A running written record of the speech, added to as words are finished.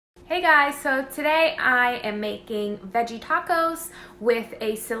Hey guys, so today I am making veggie tacos with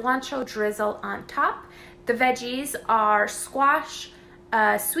a cilantro drizzle on top. The veggies are squash,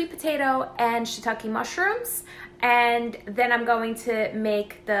 sweet potato, and shiitake mushrooms. And then I'm going to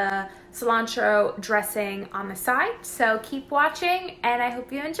make the cilantro dressing on the side. So keep watching and I hope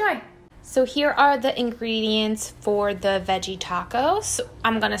you enjoy. So here are the ingredients for the veggie tacos.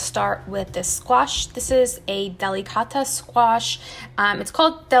 I'm gonna start with the squash. This is a delicata squash. It's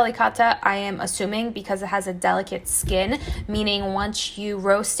called delicata, I am assuming, because it has a delicate skin, meaning once you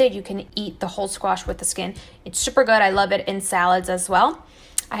roast it, you can eat the whole squash with the skin. It's super good. I love it in salads as well.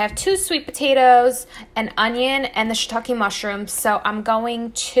 I have 2 sweet potatoes, an onion, and the shiitake mushrooms. So I'm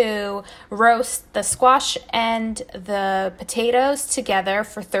going to roast the squash and the potatoes together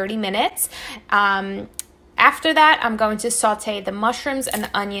for 30 minutes. After that, I'm going to saute the mushrooms and the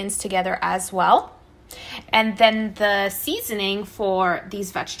onions together as well. And then the seasoning for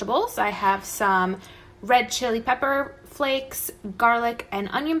these vegetables, I have some red chili pepper flakes, garlic and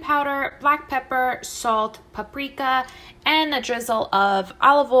onion powder, black pepper, salt, paprika, and a drizzle of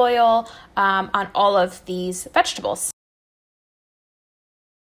olive oil on all of these vegetables.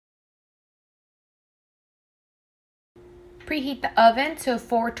 Preheat the oven to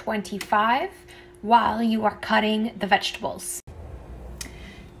 425 while you are cutting the vegetables.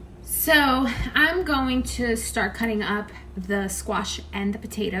 So I'm going to start cutting up the squash and the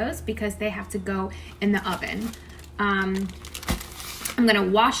potatoes because they have to go in the oven. I'm gonna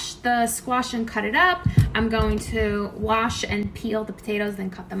wash the squash and cut it up. I'm going to wash and peel the potatoes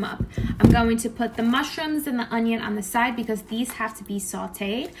and cut them up. I'm going to put the mushrooms and the onion on the side because these have to be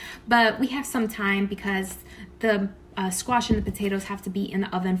sauteed, but we have some time because the squash and the potatoes have to be in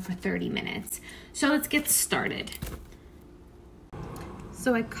the oven for 30 minutes. So let's get started.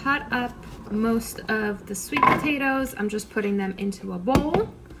 So I cut up most of the sweet potatoes. I'm just putting them into a bowl,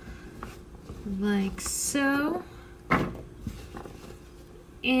 like so.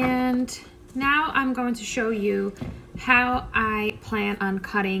 And now I'm going to show you how I plan on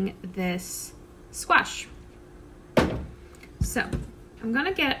cutting this squash. So I'm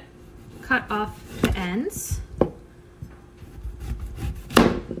gonna cut off the ends.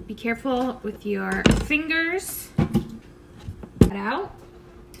 Be careful with your fingers. Cut out.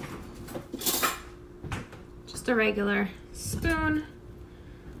 Just a regular spoon.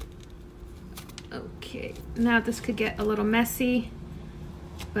 Okay, now this could get a little messy,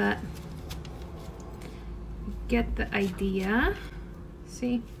 but get the idea.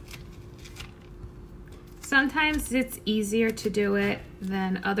 See? Sometimes it's easier to do it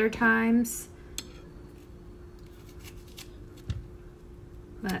than other times,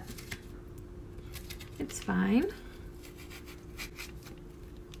 but it's fine.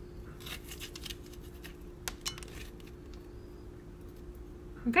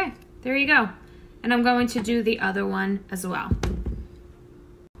 Okay, there you go. And I'm going to do the other one as well.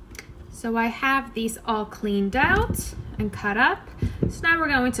 So I have these all cleaned out and cut up. So now we're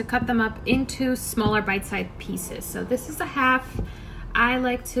going to cut them up into smaller bite-sized pieces. So this is a half. I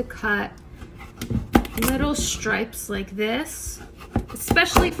like to cut little stripes like this,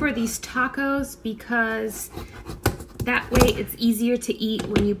 especially for these tacos, because that way it's easier to eat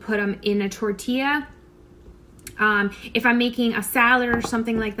when you put them in a tortilla. If I'm making a salad or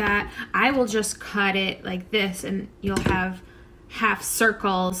something like that, I will just cut it like this and you'll have half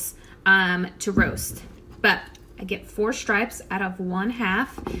circles to roast. But I get 4 stripes out of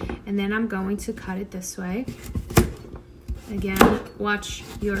 1/2, and then I'm going to cut it this way. Again, watch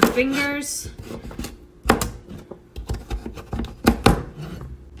your fingers.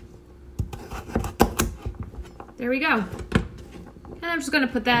 There we go. And I'm just gonna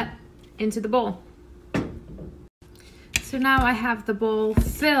put that into the bowl. So now I have the bowl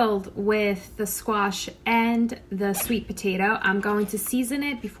filled with the squash and the sweet potato. I'm going to season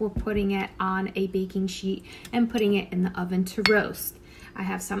it before putting it on a baking sheet and putting it in the oven to roast. I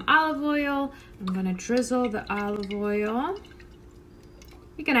have some olive oil. I'm gonna drizzle the olive oil.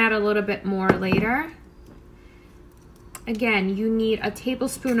 You can add a little bit more later. Again, you need a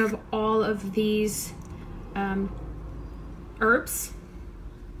tablespoon of all of these herbs,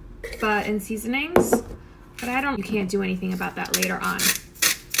 but in seasonings. But you can't do anything about that later on.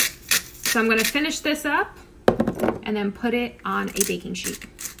 So I'm gonna finish this up and then put it on a baking sheet.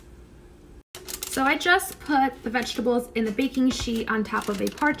 So I just put the vegetables in the baking sheet on top of a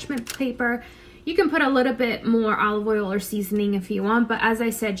parchment paper. You can put a little bit more olive oil or seasoning if you want, but as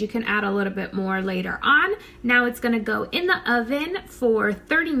I said, you can add a little bit more later on. Now it's gonna go in the oven for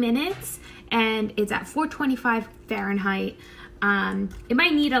 30 minutes and it's at 425 Fahrenheit. It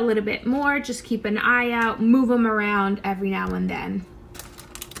might need a little bit more, just keep an eye out, move them around every now and then.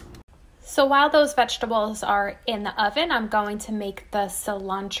 So while those vegetables are in the oven, I'm going to make the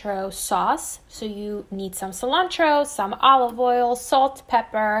cilantro sauce. So you need some cilantro, some olive oil, salt,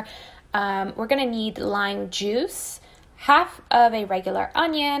 pepper. We're gonna need lime juice, half of a regular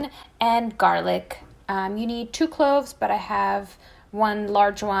onion, and garlic. You need 2 cloves, but I have 1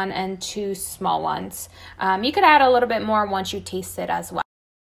 large one and 2 small ones. You could add a little bit more once you taste it as well.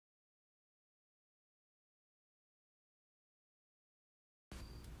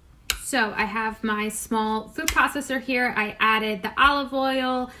 So I have my small food processor here. I added the olive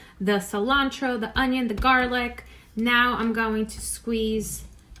oil, the cilantro, the onion, the garlic. Now I'm going to squeeze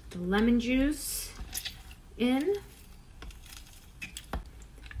the lemon juice in.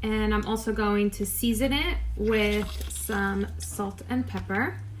 And I'm also going to season it with some salt and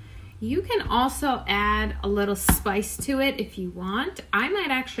pepper. You can also add a little spice to it if you want. I might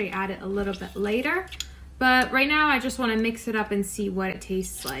actually add it a little bit later, but right now I just want to mix it up and see what it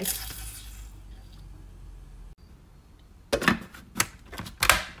tastes like.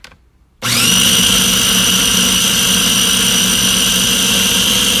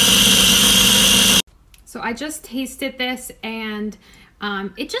 So I just tasted this and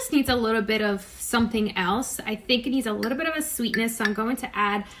it just needs a little bit of something else. I think it needs a little bit of a sweetness, so I'm going to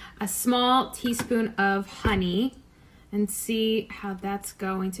add a small teaspoon of honey and see how that's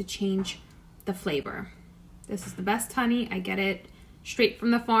going to change the flavor. This is the best honey. I get it straight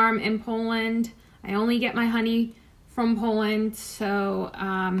from the farm in Poland. I only get my honey from Poland, so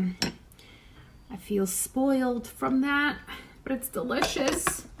I feel spoiled from that, but it's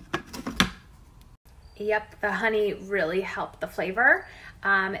delicious. Yep, the honey really helped the flavor.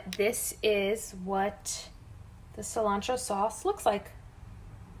 This is what the cilantro sauce looks like.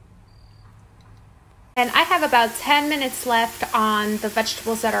 And I have about 10 minutes left on the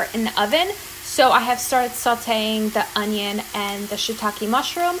vegetables that are in the oven. So I have started sauteing the onion and the shiitake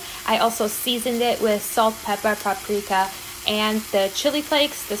mushroom. I also seasoned it with salt, pepper, paprika, and the chili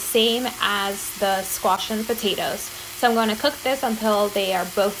flakes, the same as the squash and potatoes. So I'm going to cook this until they are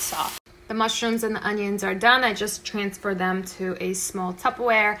both soft. The mushrooms and the onions are done. I just transferred them to a small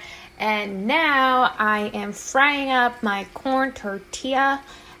Tupperware. And now I am frying up my corn tortilla,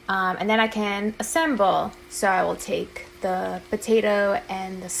 and then I can assemble. So I will take the potato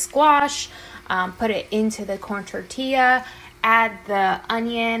and the squash, put it into the corn tortilla, add the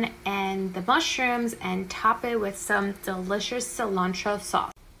onion and the mushrooms, and top it with some delicious cilantro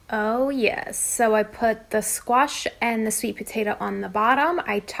sauce. Oh yes, so I put the squash and the sweet potato on the bottom.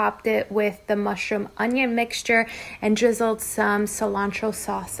 I topped it with the mushroom onion mixture and drizzled some cilantro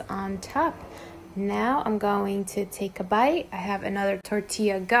sauce on top. Now I'm going to take a bite. I have another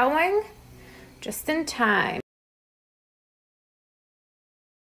tortilla going just in time.